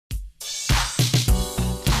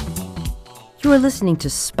You are listening to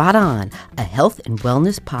Spot On, a health and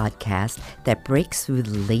wellness podcast that breaks through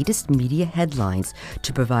the latest media headlines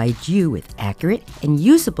to provide you with accurate and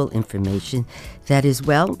usable information that is,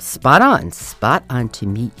 well, spot on to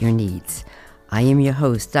meet your needs. I am your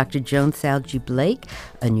host, Dr. Joan Salge Blake,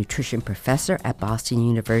 a nutrition professor at Boston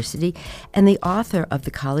University and the author of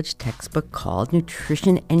the college textbook called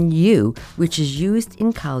Nutrition and You, which is used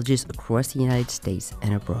in colleges across the United States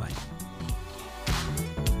and abroad.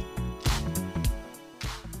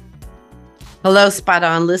 Hello, Spot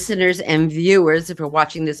On listeners and viewers. If you're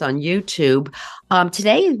watching this on YouTube,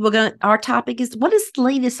 today our topic is what is the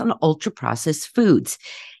latest on ultra-processed foods.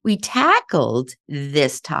 We tackled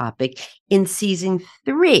this topic in season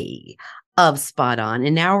 3 of Spot On,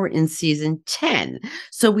 and now we're in season 10.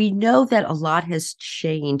 So we know that a lot has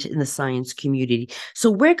changed in the science community.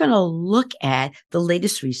 So we're going to look at the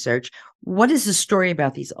latest research. What is the story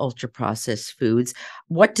about these ultra-processed foods?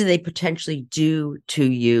 What do they potentially do to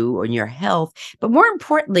you and your health? But more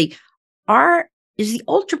importantly, is the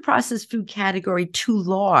ultra-processed food category too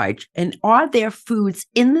large? And are there foods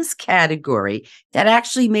in this category that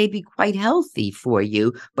actually may be quite healthy for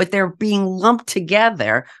you, but they're being lumped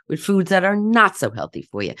together with foods that are not so healthy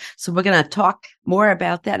for you? So we're going to talk more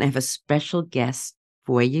about that, and I have a special guest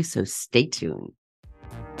for you, so stay tuned.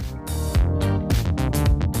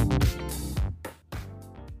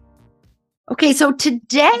 Okay, so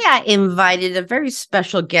today I invited a very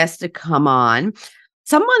special guest to come on,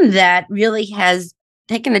 someone that really has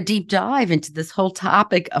taken a deep dive into this whole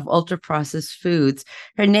topic of ultra-processed foods.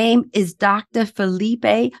 Her name is Dr.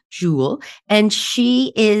 Felipe Jewell, and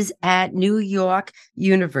she is at New York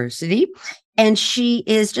University, and she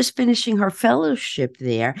is just finishing her fellowship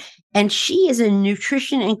there, and she is a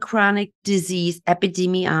nutrition and chronic disease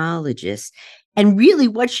epidemiologist. And really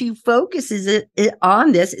what she focuses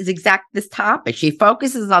on is exactly this topic. She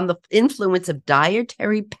focuses on the influence of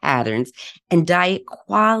dietary patterns and diet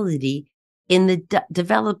quality in the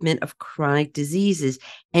development of chronic diseases.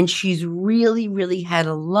 And she's really had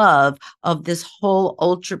a love of this whole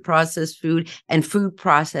ultra-processed food and food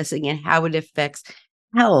processing and how it affects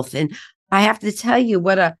health. And I have to tell you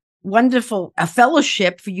what a wonderful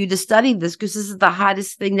fellowship for you to study this, because this is the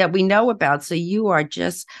hottest thing that we know about. So you are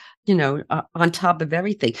just on top of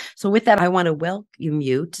everything. So with that, I want to welcome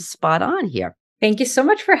you to Spot On here. Thank you so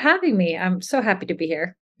much for having me. I'm so happy to be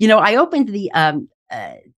here. I opened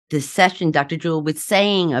the session, Dr. Jewell, with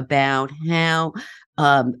saying about how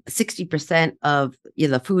 60% of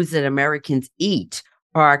the foods that Americans eat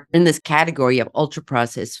are in this category of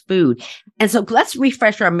ultra-processed food. And so let's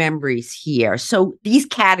refresh our memories here. So these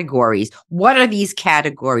categories, what are these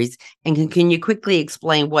categories? And can you quickly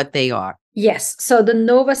explain what they are? Yes. So the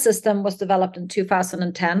NOVA system was developed in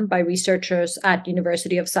 2010 by researchers at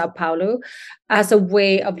University of Sao Paulo as a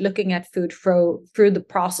way of looking at food through the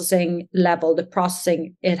processing level, the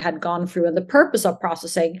processing it had gone through and the purpose of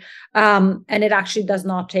processing. And it actually does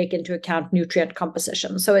not take into account nutrient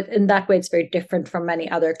composition. So in that way, it's very different from many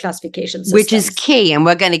other classification systems. Which is key. And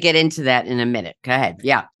we're going to get into that in a minute. Go ahead.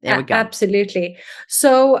 Yeah, there we go. Absolutely.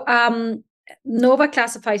 So NOVA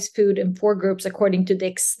classifies food in 4 groups according to the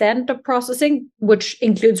extent of processing, which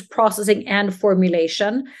includes processing and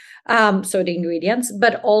formulation, so the ingredients,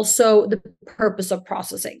 but also the purpose of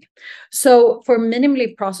processing. So for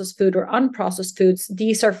minimally processed food or unprocessed foods,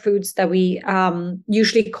 these are foods that we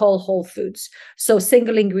usually call whole foods. So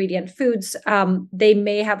single ingredient foods, they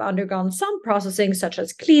may have undergone some processing, such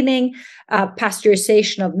as cleaning,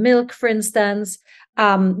 pasteurization of milk, for instance,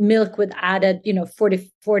 milk with added,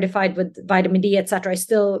 fortified with vitamin D, etc., is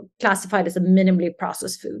still classified as a minimally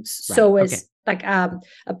processed foods. Right. So it's like a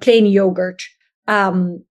plain yogurt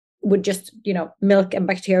with just, milk and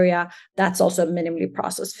bacteria. That's also minimally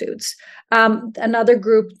processed foods. Another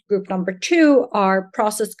group number 2, are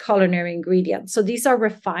processed culinary ingredients. So these are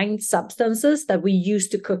refined substances that we use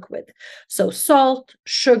to cook with. So salt,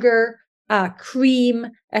 sugar, cream,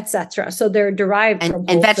 etc. So they're derived from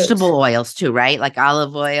and vegetable oils too, right? Like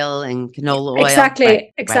olive oil and canola oil.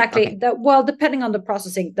 Exactly. Okay. Depending on the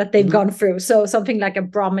processing that they've gone through. So something like a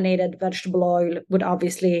brominated vegetable oil would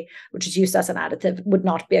obviously, which is used as an additive, would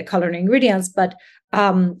not be a culinary ingredient. But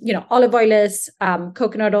olive oil is,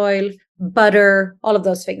 coconut oil, butter, all of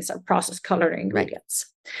those things are processed culinary ingredients.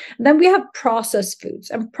 Right. Then we have processed foods,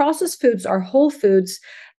 and processed foods are whole foods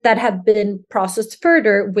that have been processed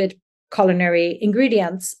further with culinary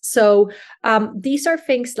ingredients. So these are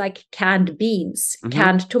things like canned beans,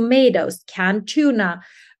 canned tomatoes, canned tuna,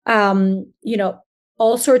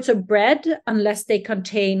 all sorts of bread, unless they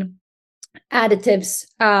contain additives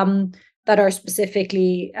that are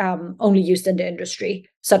specifically only used in the industry,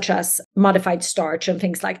 such as modified starch and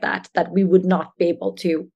things like that, that we would not be able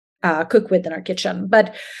to cook with in our kitchen.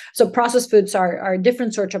 But so processed foods are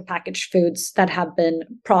different sorts of packaged foods that have been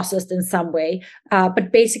processed in some way.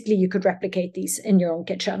 But basically, you could replicate these in your own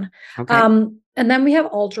kitchen. Okay. And then we have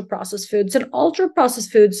ultra processed foods. And ultra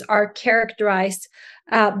processed foods are characterized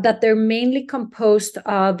that they're mainly composed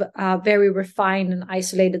of very refined and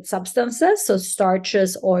isolated substances, so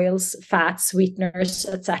starches, oils, fats, sweeteners,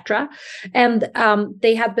 etc. And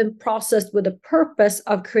they have been processed with the purpose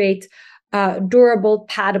of create durable,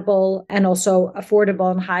 palatable, and also affordable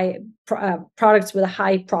and high products with a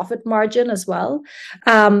high profit margin as well.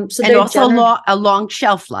 So and also a long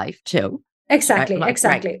shelf life too. Exactly, right?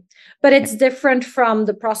 Exactly. Right. But it's different from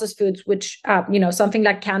the processed foods, which something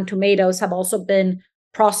like canned tomatoes have also been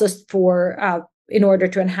processed for in order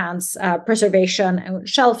to enhance preservation and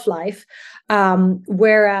shelf life,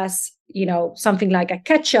 whereas something like a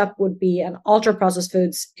ketchup would be an ultra processed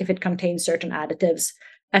foods if it contains certain additives,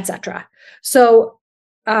 etc. So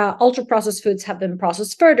ultra processed foods have been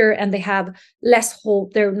processed further, and they have less whole.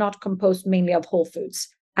 They're not composed mainly of whole foods.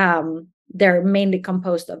 They're mainly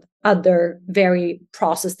composed of other very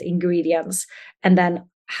processed ingredients, and then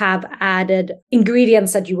have added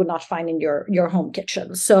ingredients that you would not find in your home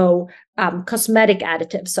kitchen. So cosmetic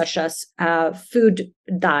additives such as food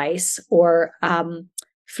dyes or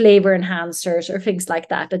flavor enhancers or things like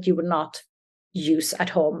that you would not use at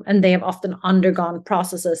home. And they have often undergone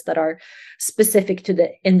processes that are specific to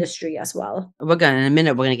the industry as well. In a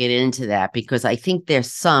minute, we're going to get into that, because I think there's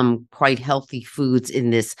some quite healthy foods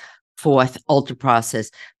in this fourth ultra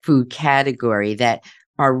processed food category that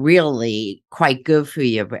are really quite good for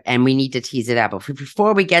you, and we need to tease it out. But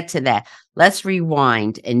before we get to that, let's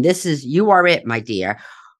rewind. And this is, you are it, my dear.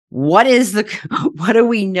 What do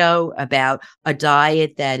we know about a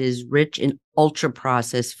diet that is rich in ultra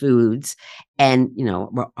processed foods? And,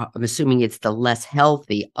 I'm assuming it's the less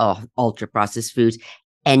healthy of ultra processed foods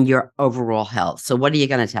and your overall health. So what are you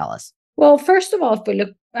going to tell us? Well, first of all, if we look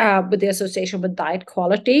with the association with diet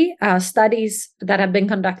quality, studies that have been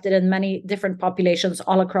conducted in many different populations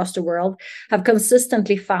all across the world have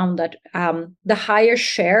consistently found that the higher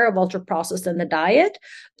share of ultra processed in the diet,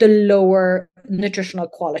 the lower nutritional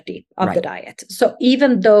quality of the diet. So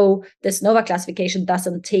even though this NOVA classification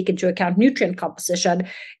doesn't take into account nutrient composition,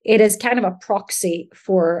 it is kind of a proxy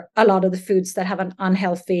for a lot of the foods that have an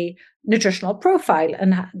unhealthy nutritional profile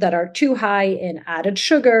and that are too high in added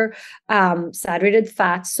sugar, saturated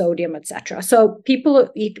fat, sodium, etc. So people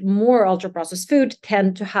who eat more ultra-processed food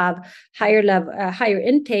tend to have higher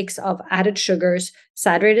intakes of added sugars,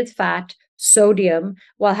 saturated fat, sodium,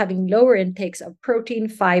 while having lower intakes of protein,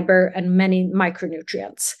 fiber, and many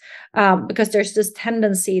micronutrients. Because there's this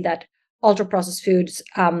tendency that ultra-processed foods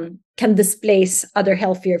can displace other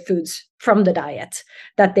healthier foods from the diet,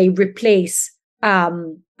 that they replace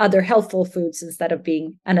other healthful foods instead of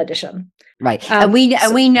being an addition. Right. And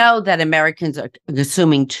we know that Americans are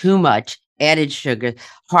consuming too much added sugar,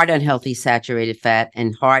 heart unhealthy saturated fat,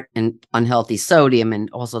 and heart and unhealthy sodium, and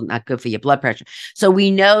also not good for your blood pressure. So we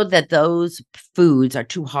know that those foods are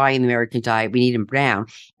too high in the American diet. We need them down.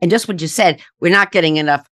 And just what you said, we're not getting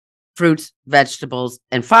enough fruits, vegetables,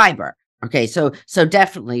 and fiber. Okay, so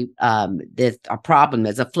definitely there's a problem.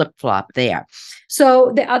 There's a flip-flop there.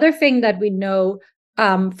 So the other thing that we know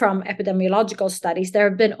from epidemiological studies, there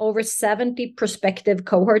have been over 70 prospective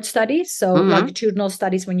cohort studies, so longitudinal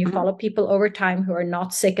studies when you follow people over time who are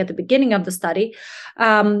not sick at the beginning of the study,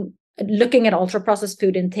 looking at ultra-processed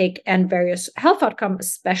food intake and various health outcomes,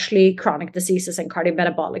 especially chronic diseases and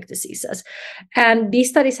cardiometabolic diseases. And these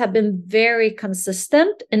studies have been very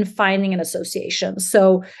consistent in finding an association.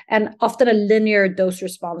 So, and often a linear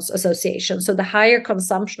dose-response association. So the higher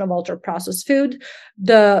consumption of ultra-processed food,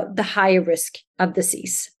 the higher risk of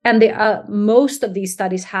disease. And most of these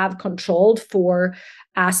studies have controlled for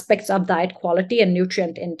aspects of diet quality and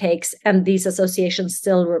nutrient intakes, and these associations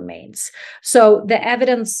still remains. So the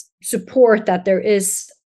evidence support that there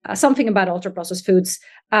is something about ultra-processed foods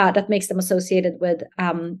that makes them associated with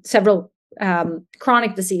several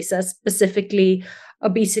chronic diseases, specifically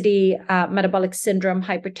obesity, metabolic syndrome,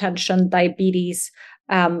 hypertension, diabetes,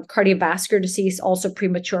 cardiovascular disease, also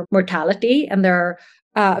premature mortality. And there are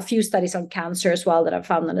a few studies on cancer as well that have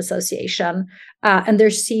found an association. And there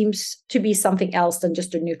seems to be something else than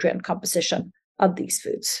just the nutrient composition of these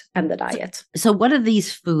foods and the diet. So what are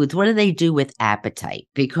these foods? What do they do with appetite?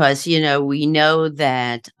 Because, we know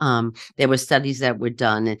that there were studies that were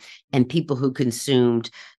done and people who consumed,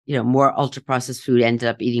 more ultra-processed food ended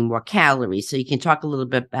up eating more calories. So you can talk a little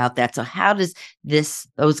bit about that. So how does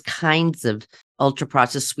those kinds of ultra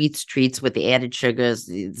processed sweets, treats with the added sugars,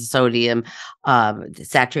 the sodium, the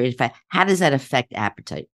saturated fat, how does that affect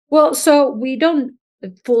appetite? Well, so we don't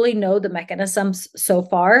fully know the mechanisms so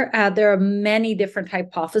far. There are many different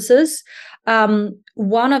hypotheses.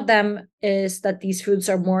 One of them is that these foods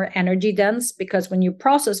are more energy dense because when you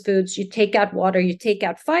process foods, you take out water, you take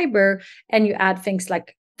out fiber, and you add things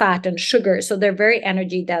like fat and sugar. So they're very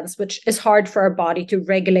energy dense, which is hard for our body to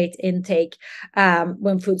regulate intake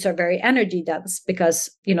when foods are very energy dense because,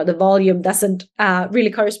 the volume doesn't really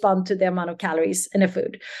correspond to the amount of calories in a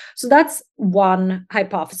food. So that's one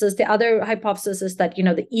hypothesis. The other hypothesis is that,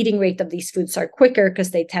 the eating rate of these foods are quicker because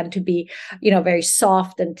they tend to be, very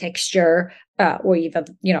soft in texture, or even,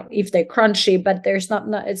 if they're crunchy, but it's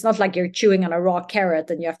not like you're chewing on a raw carrot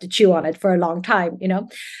and you have to chew on it for a long time,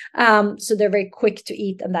 so they're very quick to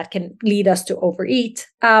eat, and that can lead us to overeat.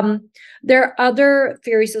 There are other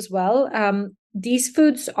theories as well. These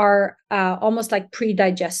foods are almost like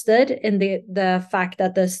pre-digested in the fact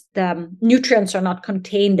that the nutrients are not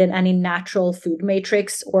contained in any natural food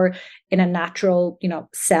matrix or in a natural,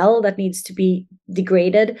 cell that needs to be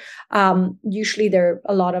degraded. Usually there are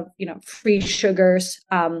a lot of, free sugars,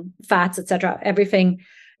 fats, etc. Everything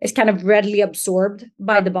is kind of readily absorbed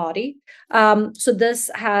by the body. So this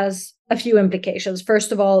has a few implications.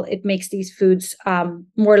 First of all, it makes these foods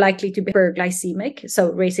more likely to be hyperglycemic,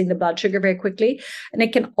 so raising the blood sugar very quickly. And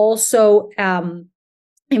it can also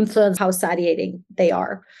influence how satiating they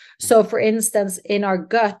are. So for instance, in our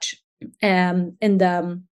gut, in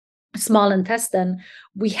the small intestine,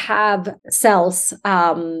 we have cells,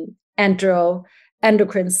 endocrine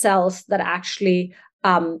cells that actually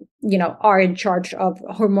are in charge of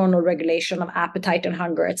hormonal regulation of appetite and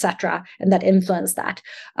hunger, etc., and that influence that.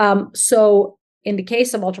 So in the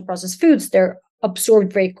case of ultra-processed foods, they're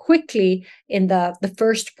absorbed very quickly in the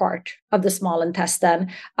first part of the small intestine,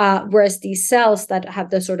 whereas these cells that have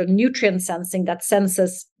the sort of nutrient sensing that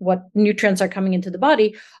senses what nutrients are coming into the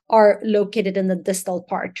body are located in the distal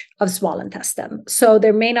part of small intestine. So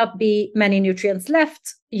there may not be many nutrients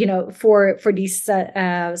left, for these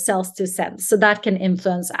cells to sense. So that can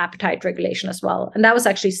influence appetite regulation as well. And that was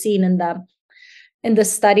actually seen in the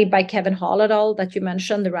study by Kevin Hall et al. That you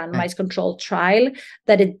mentioned, the randomized controlled trial,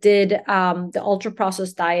 that it did, the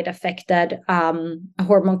ultra-processed diet affected a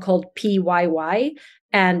hormone called PYY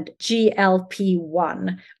and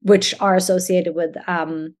GLP-1, which are associated with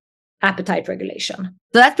appetite regulation.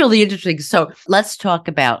 So that's really interesting. So let's talk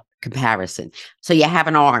about comparison. So you have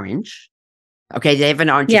an orange. Okay, they have an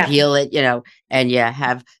orange, you peel it, and you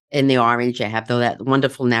have in the orange, you have that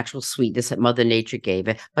wonderful natural sweetness that Mother Nature gave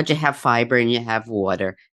it, but you have fiber and you have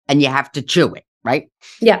water and you have to chew it, right?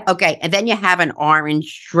 Yeah. Okay, and then you have an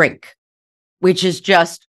orange drink, which is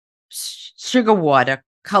just sugar water,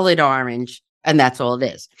 colored orange, and that's all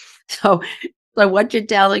it is. So what you're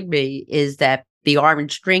telling me is that the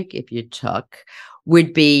orange drink, if you took,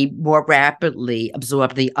 would be more rapidly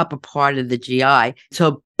absorbed in the upper part of the GI.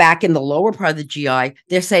 So back in the lower part of the GI,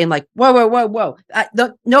 they're saying like, whoa.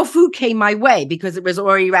 No food came my way because it was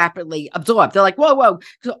already rapidly absorbed. They're like, whoa.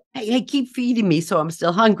 So, hey, keep feeding me so I'm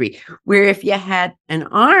still hungry. Where if you had an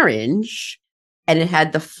orange and it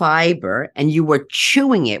had the fiber and you were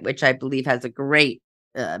chewing it, which I believe has a great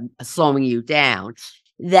slowing you down,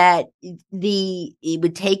 that it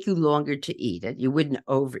would take you longer to eat it. You wouldn't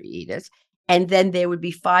overeat it. And then there would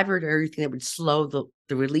be fiber and everything that would slow the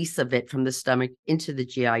release of it from the stomach into the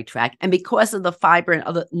GI tract. And because of the fiber and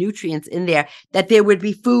other nutrients in there, that there would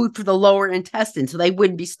be food for the lower intestine. So they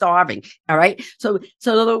wouldn't be starving. All right. So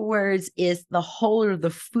in other words, is the wholer the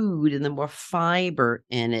food and the more fiber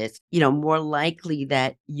in it, more likely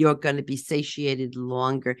that you're going to be satiated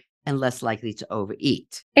longer and less likely to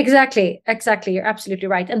overeat. Exactly. You're absolutely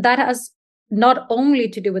right. And that has not only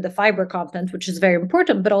to do with the fiber content, which is very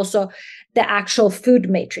important, but also the actual food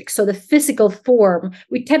matrix. So the physical form,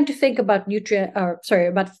 we tend to think about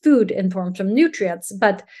about food in terms of nutrients,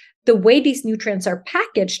 but the way these nutrients are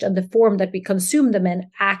packaged and the form that we consume them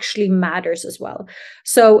in actually matters as well.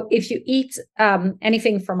 So if you eat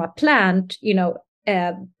anything from a plant,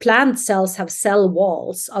 plant cells have cell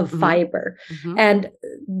walls of fiber, and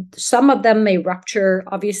some of them may rupture,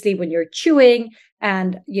 obviously, when you're chewing,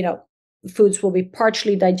 and foods will be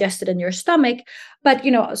partially digested in your stomach, but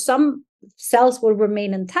some cells will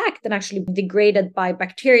remain intact and actually degraded by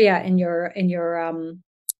bacteria in your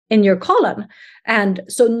colon. And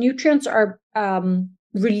so nutrients are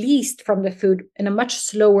released from the food in a much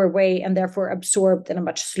slower way and therefore absorbed in a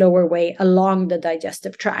much slower way along the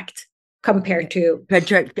digestive tract. compared to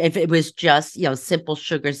if it was just, simple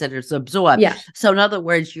sugars that is absorbed. Yeah. So in other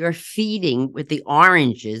words, you're feeding with the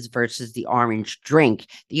oranges versus the orange drink.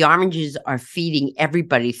 The oranges are feeding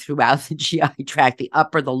everybody throughout the GI tract, the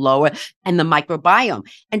upper, the lower, and the microbiome.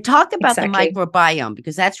 And talk about the microbiome,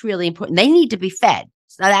 because that's really important. They need to be fed.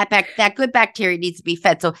 So that good bacteria needs to be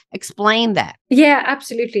fed. So explain that. Yeah,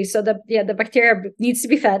 absolutely. So the bacteria needs to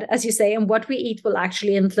be fed, as you say, and what we eat will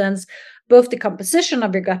actually influence both the composition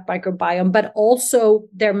of your gut microbiome, but also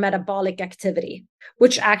their metabolic activity,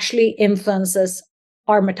 which actually influences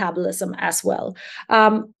our metabolism as well.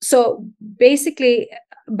 So basically,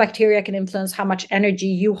 bacteria can influence how much energy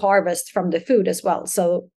you harvest from the food as well.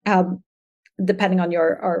 So depending on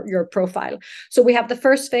your profile. So we have the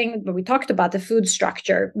first thing that we talked about, the food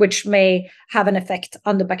structure, which may have an effect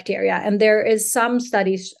on the bacteria. And there is some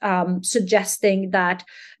studies suggesting that,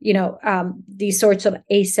 these sorts of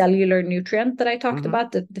acellular nutrient that I talked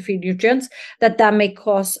about, the feed nutrients, that may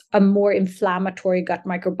cause a more inflammatory gut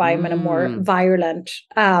microbiome and a more virulent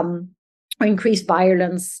or increased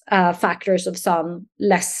virulence factors of some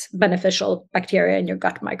less beneficial bacteria in your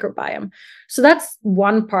gut microbiome. So that's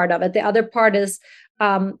one part of it. The other part is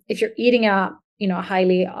if you're eating a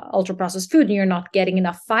highly ultra processed food and you're not getting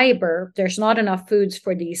enough fiber, there's not enough foods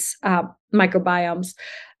for these microbiomes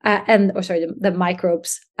the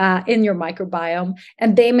microbes in your microbiome,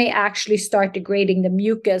 and they may actually start degrading the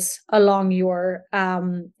mucus along your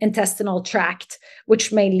intestinal tract,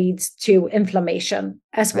 which may lead to inflammation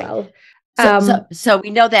as well. So we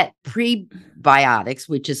know that prebiotics,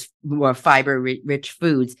 which is more fiber-rich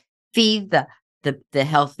foods, feed the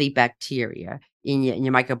healthy bacteria in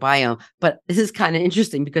your microbiome. But this is kind of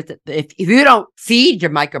interesting, because if you don't feed your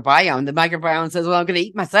microbiome, the microbiome says, well, I'm going to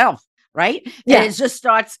eat myself, right? Yeah. And it just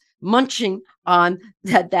starts munching on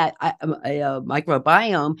that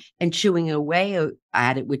microbiome and chewing away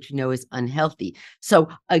at it, which is unhealthy. So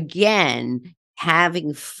again,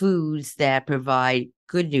 having foods that provide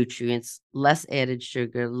good nutrients, less added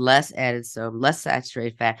sugar, less added sodium, less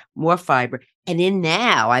saturated fat, more fiber. And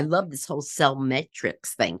now, I love this whole cell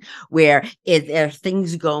metrics thing, where there are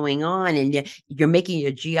things going on and you're making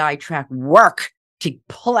your GI tract work to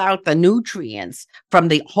pull out the nutrients from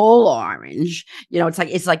the whole orange.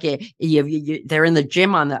 It's like they're in the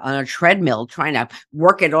gym on a treadmill trying to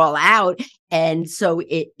work it all out. And so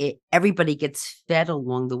everybody gets fed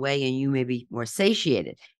along the way, and you may be more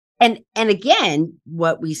satiated. And again,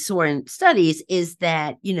 what we saw in studies is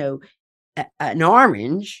that, an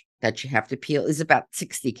orange that you have to peel is about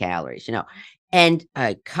 60 calories, and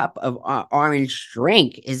a cup of orange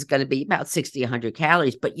drink is going to be about 60, 100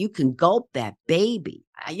 calories, but you can gulp that baby.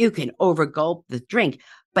 You can overgulp the drink.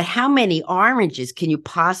 But how many oranges can you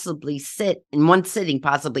possibly sit in one sitting,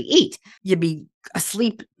 possibly eat? You'd be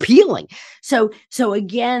asleep peeling. So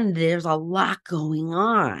again, there's a lot going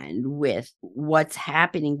on with what's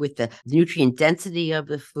happening with the nutrient density of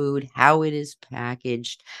the food, how it is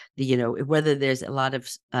packaged, whether there's a lot of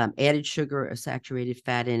added sugar or saturated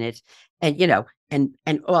fat in it, and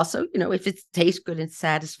and also if it tastes good and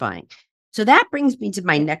satisfying. So that brings me to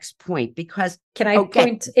my next point, because can I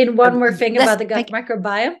point in one more thing about the gut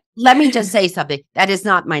microbiome? Let me just say something. That is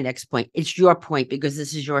not my next point. It's your point, because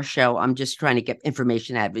this is your show. I'm just trying to get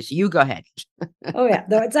information out of it. So you go ahead. Oh yeah,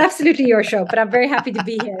 no, it's absolutely your show, but I'm very happy to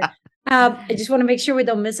be here. I just want to make sure we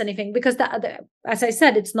don't miss anything, because as I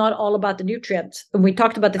said, it's not all about the nutrients. And we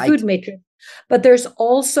talked about the food matrix, but there's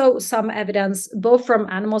also some evidence, both from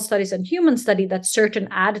animal studies and human study, that certain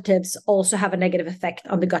additives also have a negative effect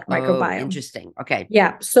on the gut microbiome. Interesting. Okay.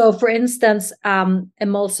 Yeah. So for instance,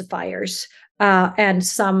 emulsifiers and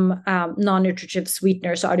some non-nutritive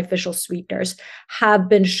sweeteners, artificial sweeteners, have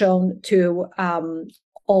been shown to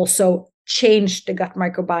also change the gut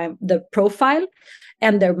microbiome, the profile,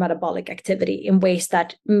 and their metabolic activity in ways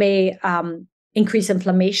that may increase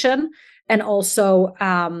inflammation and also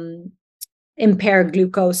impair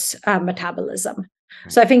glucose metabolism.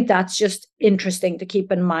 So I think that's just interesting to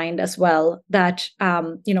keep in mind as well, that a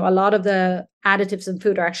lot of the additives in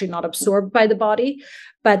food are actually not absorbed by the body,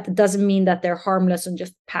 but it doesn't mean that they're harmless and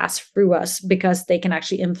just pass through us, because they can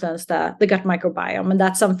actually influence the gut microbiome. And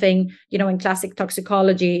that's something, in classic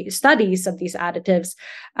toxicology studies of these additives,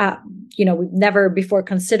 we've never before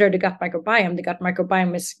considered the gut microbiome. The gut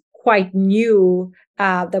microbiome is quite new,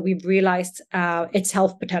 that we've realized its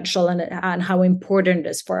health potential and how important it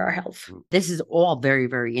is for our health. This is all very,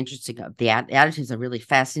 very interesting. The additives are really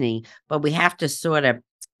fascinating, but we have to sort of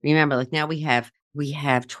remember, like, now we have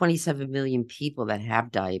 27 million people that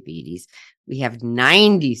have diabetes. We have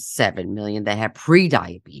 97 million that have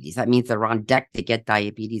pre-diabetes. That means they're on deck to get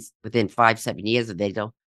diabetes within 5-7 years if they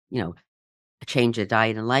don't, change their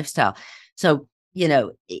diet and lifestyle. So,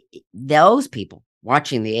 those people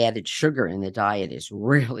watching the added sugar in the diet is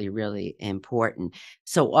really, really important.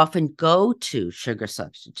 So often go to sugar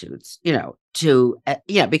substitutes,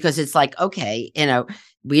 because it's like, okay,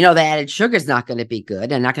 we know the added sugar is not going to be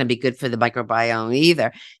good and not going to be good for the microbiome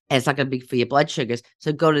either. And it's not going to be for your blood sugars.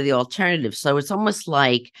 So go to the alternative. So it's almost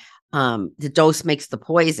like the dose makes the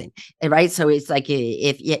poison, right? So it's like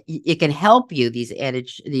if it can help you, these not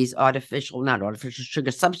artificial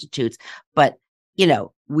sugar substitutes, but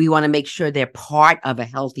we want to make sure they're part of a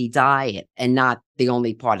healthy diet and not the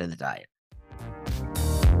only part of the diet.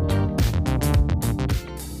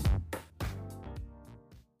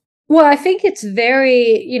 Well, I think it's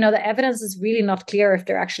very, the evidence is really not clear if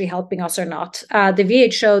they're actually helping us or not. The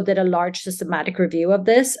WHO did a large systematic review of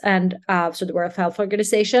this, and so the World Health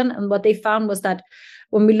Organization, and what they found was that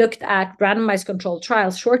when we looked at randomized controlled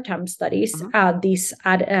trials, short-term studies, these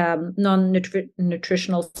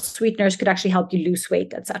non-nutritional sweeteners could actually help you lose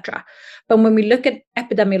weight, etc. But when we look at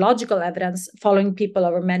epidemiological evidence following people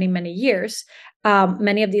over many, many years,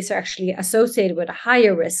 many of these are actually associated with a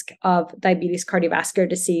higher risk of diabetes, cardiovascular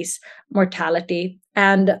disease, mortality.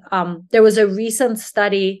 And there was a recent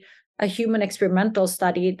study, a human experimental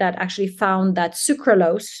study, that actually found that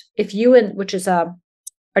sucralose, which is a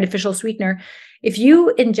artificial sweetener, if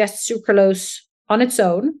you ingest sucralose on its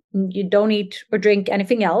own, you don't eat or drink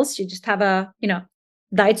anything else, you just have a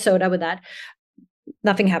diet soda with that,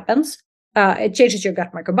 nothing happens. It changes your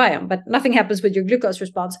gut microbiome, but nothing happens with your glucose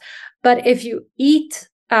response. But if you eat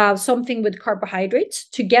something with carbohydrates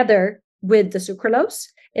together with the sucralose,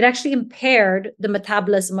 it actually impaired the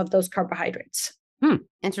metabolism of those carbohydrates.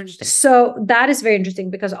 Interesting. So that is very interesting,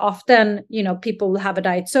 because often, people will have a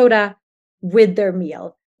diet soda with their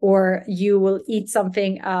meal, or you will eat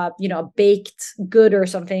something, a baked good or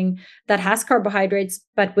something that has carbohydrates,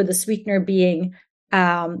 but with the sweetener being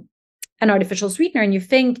an artificial sweetener, and you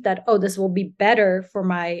think that, oh, this will be better for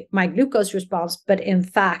my glucose response, but in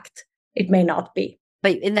fact, it may not be.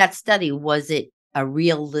 But in that study, was it a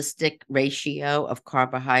realistic ratio of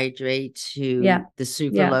carbohydrate to the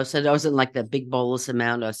sucralose? Yeah. So it wasn't like the big bolus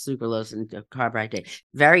amount of sucralose and carbohydrate.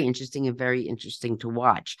 Very interesting and very interesting to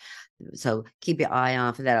watch. So keep your eye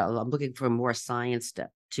on for that. I'm looking for more science stuff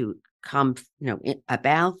to come,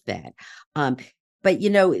 about that. But,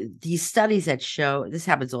 these studies that show, this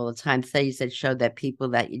happens all the time, studies that show that people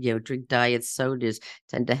that, drink diet sodas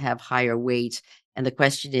tend to have higher weight. And the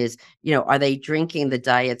question is, are they drinking the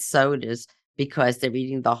diet sodas because they're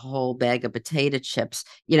eating the whole bag of potato chips?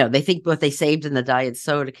 They think what they saved in the diet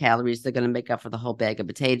soda calories, they're going to make up for the whole bag of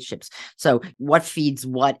potato chips. So what feeds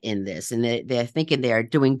what in this? And they're thinking they're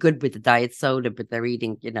doing good with the diet soda, but they're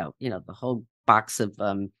eating, the whole box of,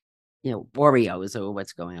 Oreos, or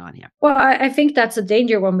what's going on here. Well, I think that's a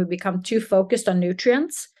danger when we become too focused on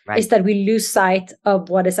nutrients, right? Is that we lose sight of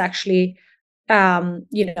what is actually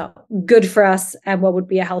good for us and what would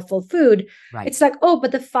be a healthful food. Right. It's like, oh,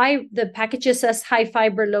 but the package says high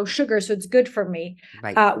fiber, low sugar, so it's good for me.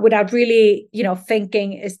 Right. Without really,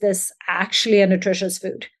 thinking, is this actually a nutritious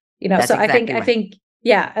food? That's so exactly I think,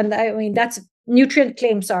 yeah. And I mean, nutrient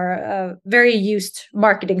claims are a very used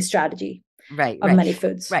marketing strategy. Right. Many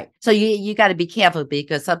foods. Right. So you got to be careful,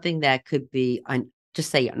 because something that could be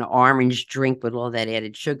just say an orange drink with all that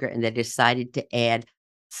added sugar, and they decided to add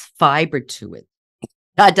fiber to it,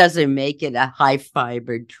 that doesn't make it a high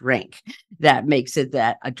fiber drink. That makes it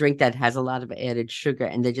a drink that has a lot of added sugar,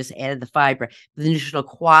 and they just added the fiber. The nutritional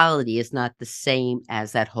quality is not the same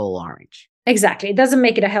as that whole orange. Exactly. It doesn't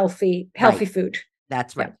make it a healthy right. food.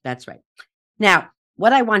 That's right. Yeah. That's right. Now,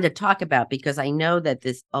 what I wanted to talk about, because I know that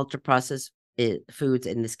this ultra processed foods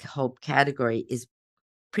in this whole category is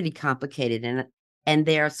pretty complicated, and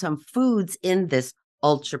there are some foods in this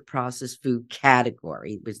ultra processed food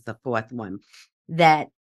category, was the fourth one, that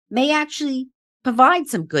may actually provide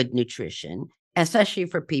some good nutrition, especially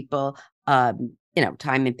for people,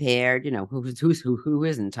 time impaired, who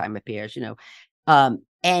isn't time impaired,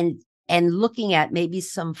 and looking at maybe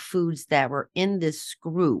some foods that were in this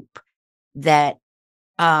group that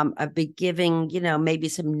are be giving, maybe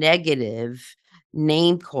some negative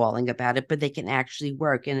name calling about it, but they can actually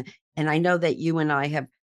work. And I know that you and I have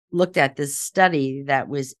looked at this study that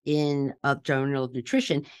was in a Journal of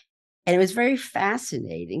Nutrition, and it was very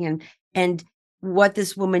fascinating. And what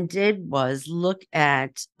this woman did was look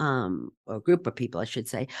at, or a group of people, I should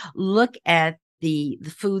say, look at the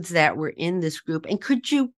foods that were in this group, and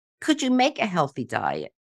could you make a healthy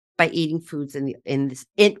diet by eating foods in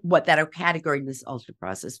what that are categorized in this ultra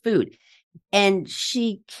processed food? And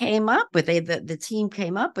she came up with the team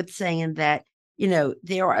came up with saying that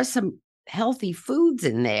there are some healthy foods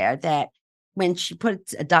in there that when she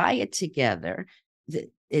puts a diet together,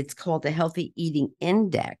 it's called the Healthy Eating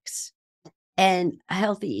Index. And a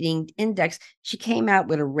Healthy Eating Index, she came out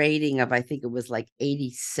with a rating of, I think it was like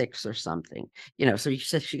 86 or something, so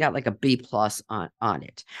she got like a B plus on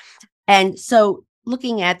it. And so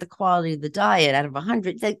looking at the quality of the diet out of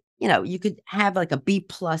 100, that, you could have like a B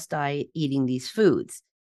plus diet eating these foods.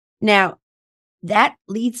 Now, that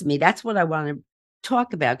leads me, that's what I want to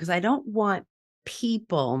talk about, because I don't want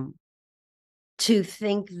people to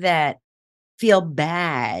feel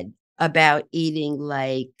bad about eating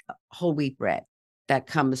like whole wheat bread that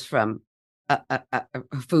comes from a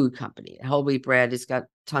food company. Whole wheat bread has got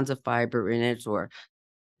tons of fiber in it, or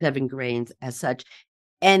 7 grains as such,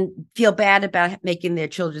 and feel bad about making their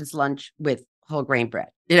children's lunch with whole grain bread,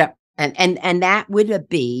 and that would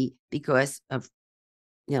be because of,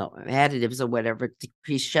 additives or whatever,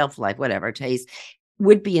 decreased shelf life, whatever, taste,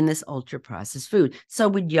 would be in this ultra processed food. So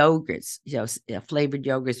would yogurts, flavored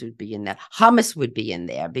yogurts would be in there. Hummus would be in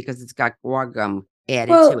there because it's got guar gum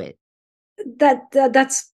added to it.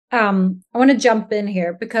 That's I want to jump in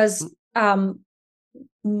here because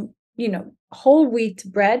whole wheat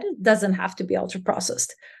bread doesn't have to be ultra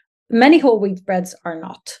processed. Many whole wheat breads are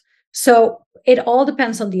not. So it all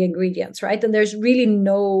depends on the ingredients, right? And there's really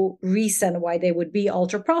no reason why they would be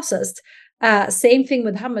ultra processed. Same thing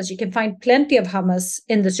with hummus. You can find plenty of hummus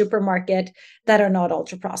in the supermarket that are not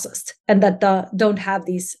ultra processed and that don't have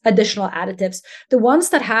these additional additives. The ones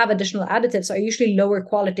that have additional additives are usually lower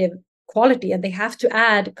quality, and they have to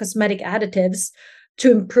add cosmetic additives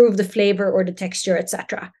to improve the flavor or the texture,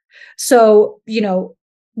 etc. So,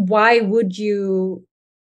 why would you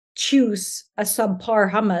choose a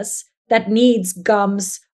subpar hummus that needs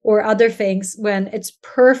gums or other things when it's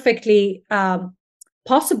perfectly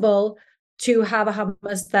possible to have a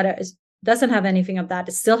hummus that doesn't have anything of that?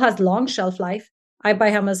 It still has long shelf life. I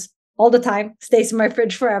buy hummus all the time, stays in my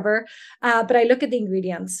fridge forever. But I look at the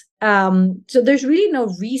ingredients. So there's really no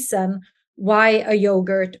reason why a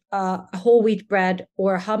yogurt, a whole wheat bread,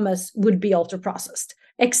 or hummus would be ultra processed,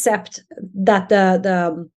 except that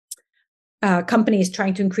the company is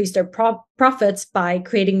trying to increase their profits by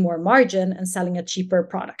creating more margin and selling a cheaper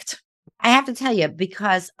product. I have to tell you,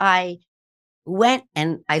 because I went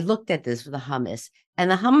and I looked at this for the hummus, and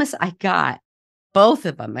the hummus I got, both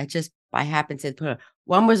of them, I just by happenstance put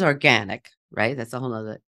one was organic, right? That's a whole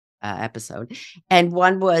other episode. And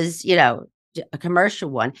one was, a commercial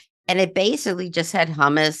one. And it basically just had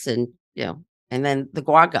hummus and, and then the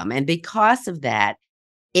guar gum. And because of that,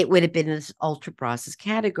 it would have been in this ultra processed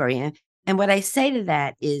category. And what I say to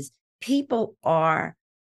that is people are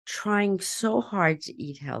trying so hard to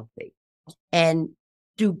eat healthy and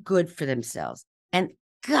do good for themselves. And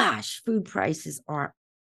gosh, food prices are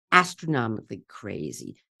astronomically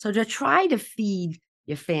crazy. So to try to feed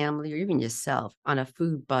your family or even yourself on a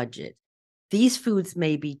food budget, these foods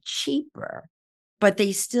may be cheaper, but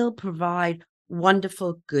they still provide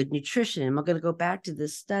wonderful, good nutrition. And we're going to go back to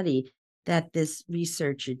this study that this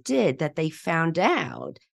researcher did, that they found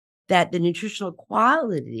out that the nutritional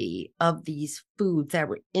quality of these foods that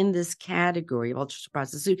were in this category of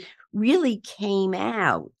ultra-processed food really came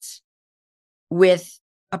out with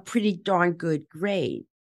a pretty darn good grade.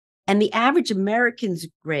 And the average American's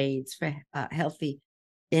grades for Healthy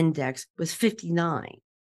Index was 59.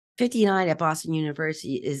 59 at Boston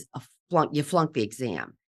University is you flunk the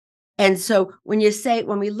exam. And so when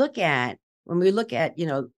we look at,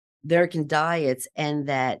 American diets, and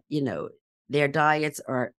that, their diets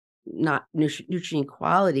are not nutrient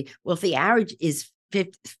quality. Well, if the average is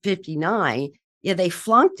 59, they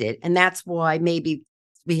flunked it. And that's why maybe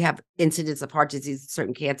we have incidence of heart disease,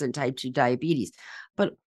 certain cancer, and type 2 diabetes.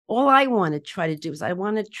 But all I want to try to do is I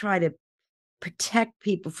want to try to protect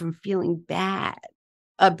people from feeling bad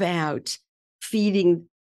about feeding,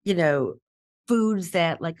 foods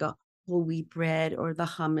that like a whole wheat bread or the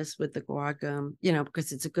hummus with the guar gum,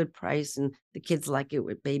 because it's a good price and the kids like it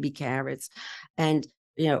with baby carrots, and,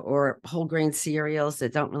 or whole grain cereals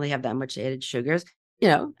that don't really have that much added sugars,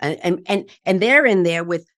 and they're in there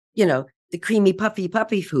with, the creamy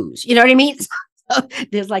puffy foods, you know what I mean? So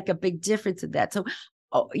there's like a big difference in that. So,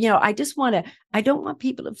 I don't want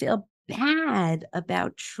people to feel bad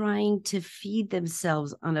about trying to feed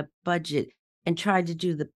themselves on a budget and try to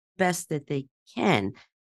do the best that they can.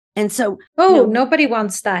 And so, nobody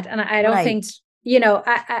wants that. And I don't think,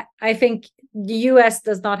 I think the US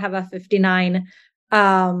does not have a 59.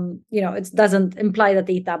 It doesn't imply that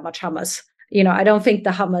they eat that much hummus. I don't think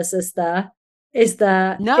the hummus is the you're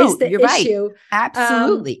issue. Right.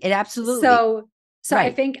 Absolutely. It absolutely. So So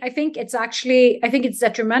I think it's actually, I think it's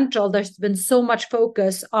detrimental. There's been so much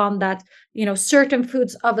focus on that, certain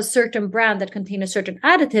foods of a certain brand that contain a certain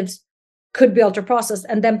additives could be ultra processed.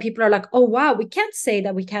 And then people are like, oh wow, we can't say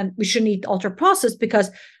that we shouldn't eat ultra processed because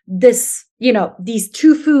this, these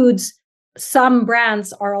two foods, some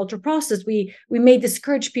brands are ultra processed. We may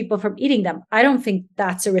discourage people from eating them. I don't think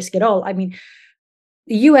that's a risk at all. I mean,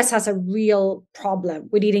 the US has a real problem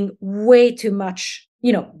with eating way too much,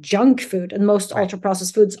 junk food, and most ultra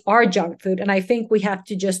processed foods are junk food. And I think we have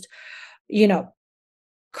to just,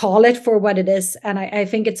 call it for what it is. And I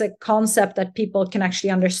think it's a concept that people can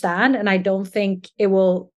actually understand. And I don't think it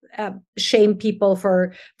will shame people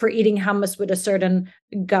for eating hummus with a certain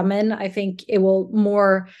gammon. I think it will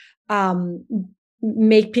more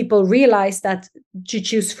make people realize that to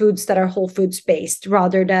choose foods that are whole foods based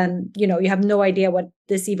rather than, you have no idea what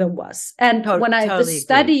this even was. And when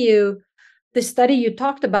the study you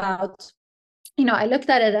talked about, I looked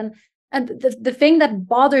at it, and the thing that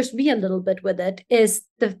bothers me a little bit with it is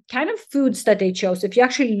the kind of foods that they chose. If you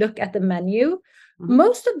actually look at the menu,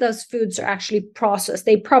 most of those foods are actually processed.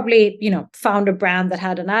 They probably, found a brand that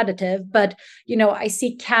had an additive, but, I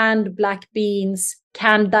see canned black beans,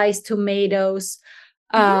 canned diced tomatoes,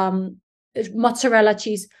 mozzarella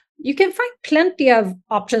cheese. You can find plenty of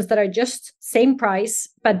options that are just same price,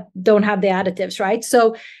 but don't have the additives, right?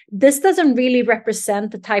 So this doesn't really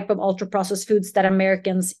represent the type of ultra processed foods that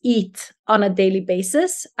Americans eat on a daily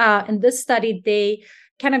basis. In this study, they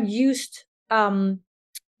kind of used,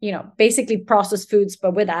 basically processed foods,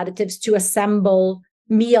 but with additives to assemble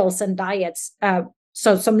meals and diets.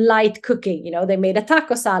 So some light cooking, they made a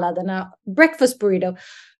taco salad and a breakfast burrito.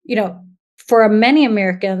 For many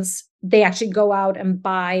Americans, they actually go out and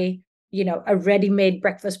buy, a ready-made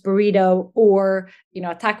breakfast burrito, or,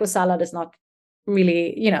 a taco salad is not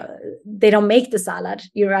really, they don't make the salad.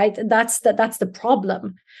 You're right. That's the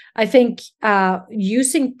problem. I think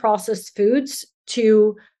using processed foods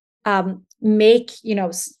to make,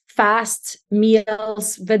 fast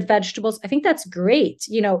meals with vegetables, I think that's great.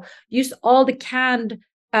 Use all the canned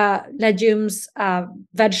legumes,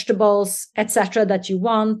 vegetables, etc. that you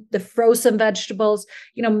want, the frozen vegetables,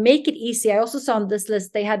 make it easy. I also saw on this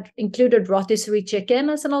list they had included rotisserie chicken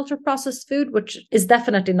as an ultra processed food, which is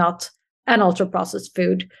definitely not an ultra processed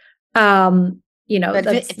food. But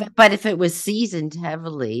if it was seasoned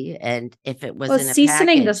heavily, and if it was in a seasoning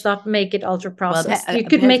package, does not make it ultra processed. You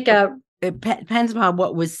could make it depends on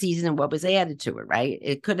what was seasoned and what was added to it, right?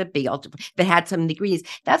 It could be ultra, but had some ingredients.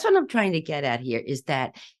 That's what I'm trying to get at here, is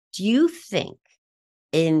that, do you think,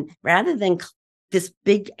 rather than this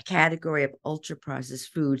big category of ultra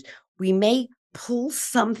processed foods, we may pull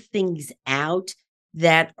some things out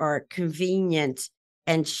that are convenient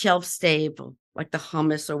and shelf stable, like the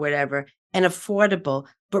hummus or whatever, and affordable,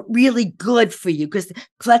 but really good for you? Because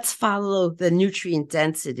let's follow the nutrient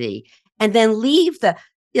density, and then leave the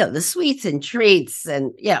sweets and treats,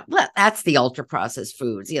 and that's the ultra processed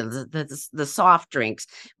foods. The soft drinks,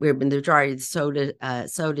 where the majority of the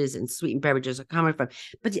sodas and sweetened beverages are coming from.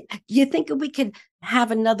 But you think we could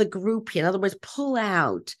have another group here? In other words, pull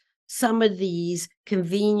out some of these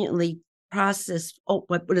conveniently processed,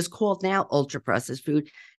 what is called now ultra processed food,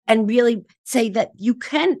 and really say that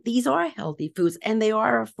these are healthy foods and they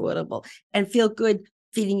are affordable, and feel good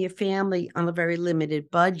feeding your family on a very limited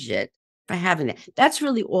budget for having it. That's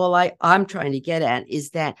really all I'm trying to get at,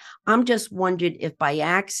 is that I'm just wondering if by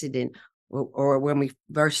accident, or when we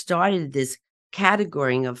first started this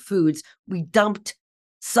categorying of foods, we dumped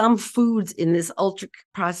some foods in this ultra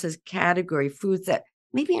processed category, foods that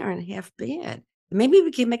maybe aren't half bad. Maybe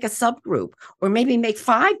we can make a subgroup, or maybe make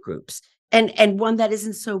 5 groups, and one that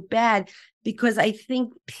isn't so bad. Because I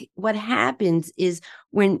think what happens is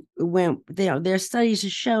when there are studies to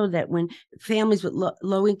show that when families with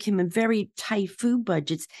low income and very tight food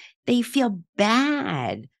budgets, they feel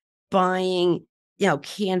bad buying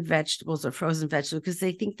canned vegetables or frozen vegetables, because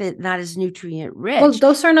they think they're not as nutrient rich. Well,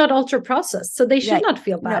 those are not ultra processed, so they should not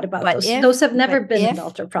feel bad about those. Those have never been in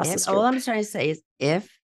ultra processed. All I'm trying to say is, if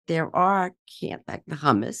there are like the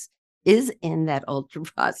hummus is in that ultra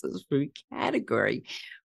processed food category,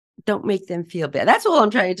 don't make them feel bad. That's all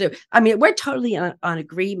I'm trying to do. I mean, we're totally on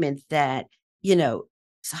agreement that,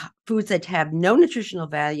 foods that have no nutritional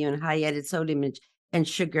value and high added sodium and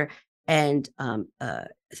sugar and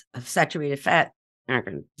saturated fat they're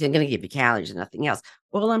going to give you calories and nothing else.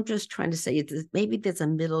 All I'm just trying to say is maybe there's a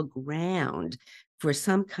middle ground for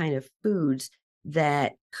some kind of foods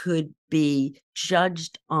that could be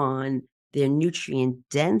judged on their nutrient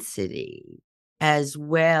density as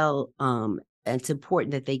well. It's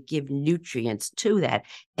important that they give nutrients to that,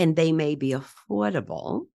 and they may be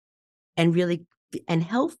affordable and really and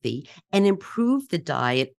healthy and improve the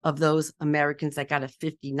diet of those Americans that got a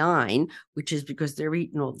 59, which is because they're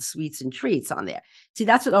eating all the sweets and treats on there. See,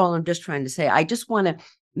 that's what all I'm just trying to say. I just want to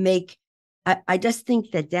make, I just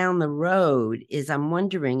think that down the road is, I'm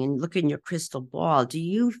wondering, and look in your crystal ball, do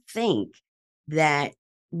you think that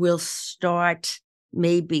we'll start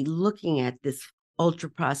maybe looking at this ultra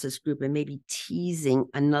processed group and maybe teasing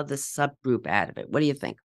another subgroup out of it? What do you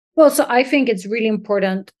think? Well, so I think it's really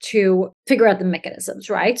important to figure out the mechanisms,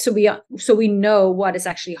 right? So we know what is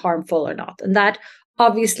actually harmful or not. And that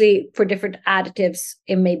obviously for different additives,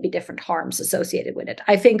 it may be different harms associated with it.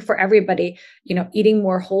 I think for everybody, eating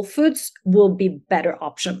more whole foods will be better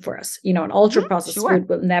option for us. An ultra processed food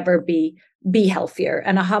will never be healthier,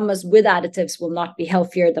 and a hummus with additives will not be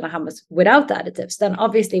healthier than a hummus without additives. Then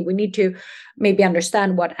obviously we need to maybe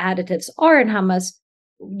understand what additives are in hummus.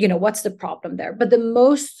 What's the problem there? But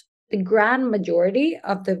the grand majority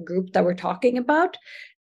of the group that we're talking about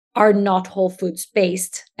are not whole foods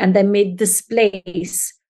based, and they may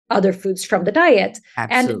displace other foods from the diet.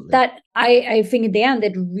 Absolutely. And that I think in the end,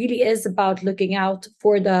 it really is about looking out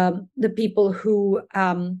for the people who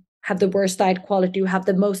have the worst diet quality, who have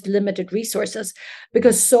the most limited resources,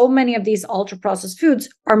 because so many of these ultra processed foods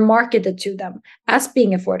are marketed to them as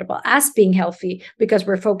being affordable, as being healthy, because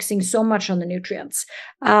we're focusing so much on the nutrients.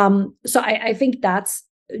 So I think that's,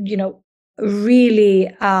 really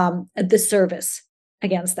a disservice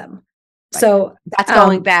against them. Right. So that's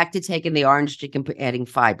going back to taking the orange juice and adding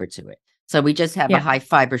fiber to it. So we just have a high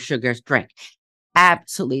fiber sugar drink.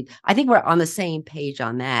 Absolutely. I think we're on the same page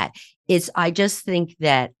on that. I just think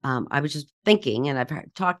that I was just thinking, and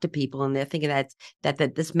I've talked to people, and they're thinking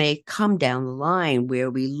that this may come down the line where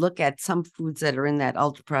we look at some foods that are in that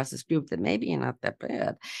ultra processed group that maybe are not that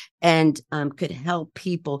bad, and could help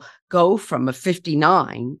people go from a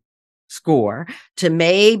 59 score to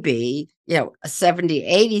maybe a 70,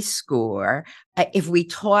 80 score, if we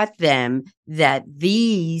taught them that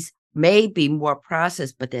these may be more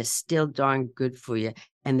processed, but they're still darn good for you,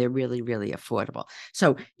 and they're really, really affordable.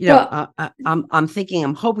 So,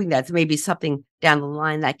 I'm hoping that's maybe something down the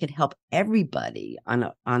line that could help everybody on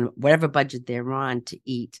whatever budget they're on to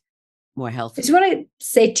eat more healthy. I just want to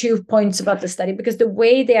say 2 points about the study, because the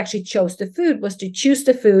way they actually chose the food was to choose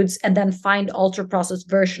the foods and then find ultra processed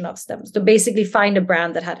version of them. So basically find a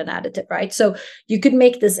brand that had an additive, right? So you could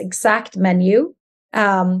make this exact menu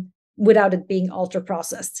without it being ultra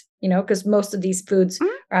processed, because most of these foods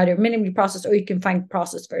are either minimally processed, or you can find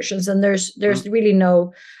processed versions. And there's really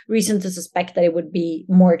no reason to suspect that it would be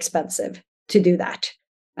more expensive to do that.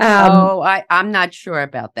 I'm not sure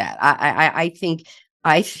about that. I think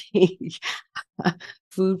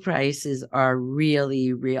food prices are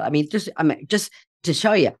really real. I mean, just to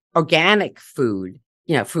show you, organic food,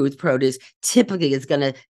 food produce typically is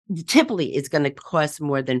going to cost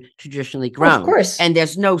more than traditionally grown. Of course. And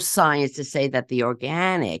there's no science to say that the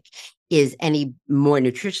organic is any more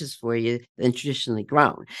nutritious for you than traditionally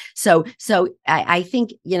grown. So I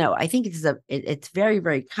think, it's very,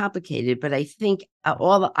 very complicated, but I think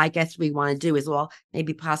all I guess we want to do is all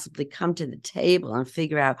maybe possibly come to the table and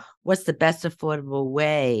figure out what's the best affordable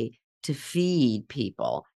way to feed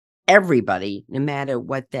people, everybody, no matter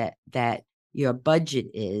what that your budget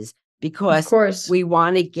is, because we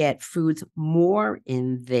want to get foods more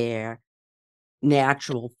in their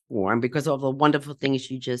natural form because of all the wonderful things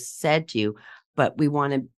you just said to you, but we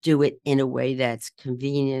want to do it in a way that's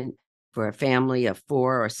convenient for a family of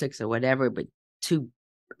 4 or 6 or whatever, but 2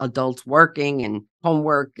 adults working and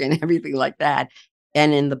homework and everything like that,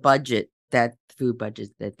 and in the budget, that food budget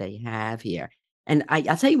that they have here. And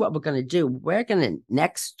I'll tell you what we're going to do. We're going to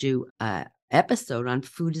next do a episode on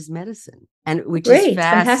food as medicine, and which is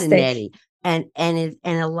fascinating. Fantastic.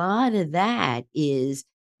 And a lot of that is,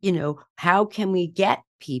 how can we get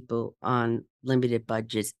people on limited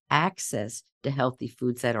budgets access to healthy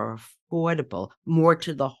foods that are affordable, more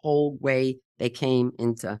to the whole way they came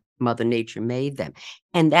into Mother Nature made them.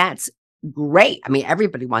 And that's great. I mean,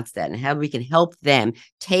 everybody wants that, and how we can help them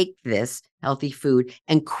take this healthy food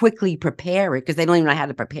and quickly prepare it, because they don't even know how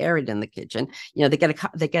to prepare it in the kitchen. They get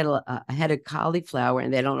a head of cauliflower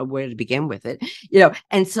and they don't know where to begin with it.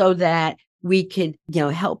 And so that we could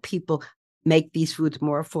help people make these foods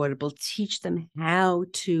more affordable, teach them how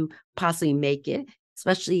to possibly make it,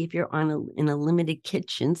 especially if you're in a limited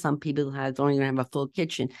kitchen. Some people don't even have a full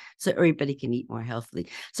kitchen, so everybody can eat more healthily.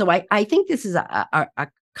 So I think this is a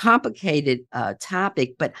complicated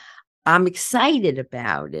topic, but I'm excited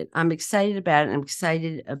about it. I'm excited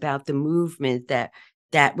about the movement that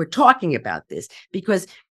we're talking about this, because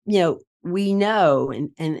we know,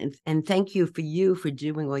 and thank you for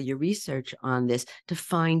doing all your research on this to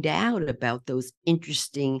find out about those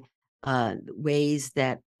interesting ways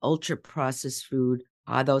that ultra processed food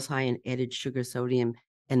are those high in added sugar, sodium,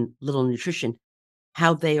 and little nutrition,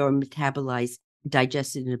 how they are metabolized,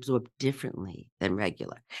 digested, and absorbed differently than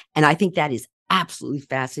regular. And I think that is absolutely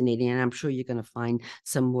fascinating. And I'm sure you're going to find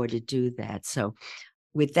some more to do that. So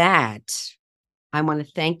with that, I want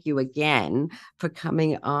to thank you again for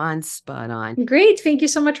coming on Spot On. Great. Thank you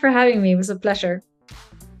so much for having me. It was a pleasure.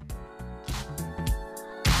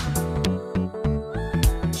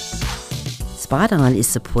 Spot On is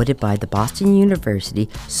supported by the Boston University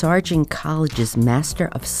Sargent College's Master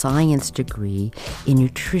of Science degree in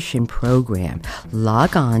Nutrition program.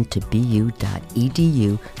 Log on to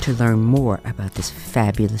bu.edu to learn more about this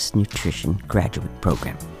fabulous nutrition graduate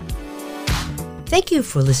program. Thank you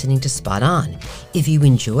for listening to Spot On. If you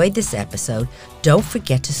enjoyed this episode, don't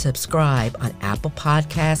forget to subscribe on Apple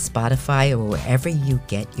Podcasts, Spotify, or wherever you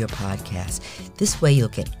get your podcasts. This way you'll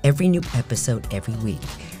get every new episode every week.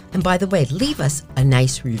 And by the way, leave us a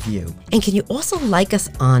nice review. And can you also like us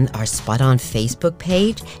on our Spot On Facebook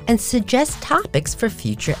page and suggest topics for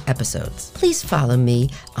future episodes? Please follow me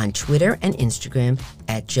on Twitter and Instagram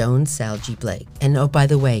at Joan Salge Blake. And oh, by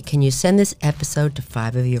the way, can you send this episode to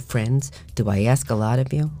 5 of your friends? Do I ask a lot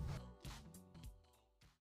of you?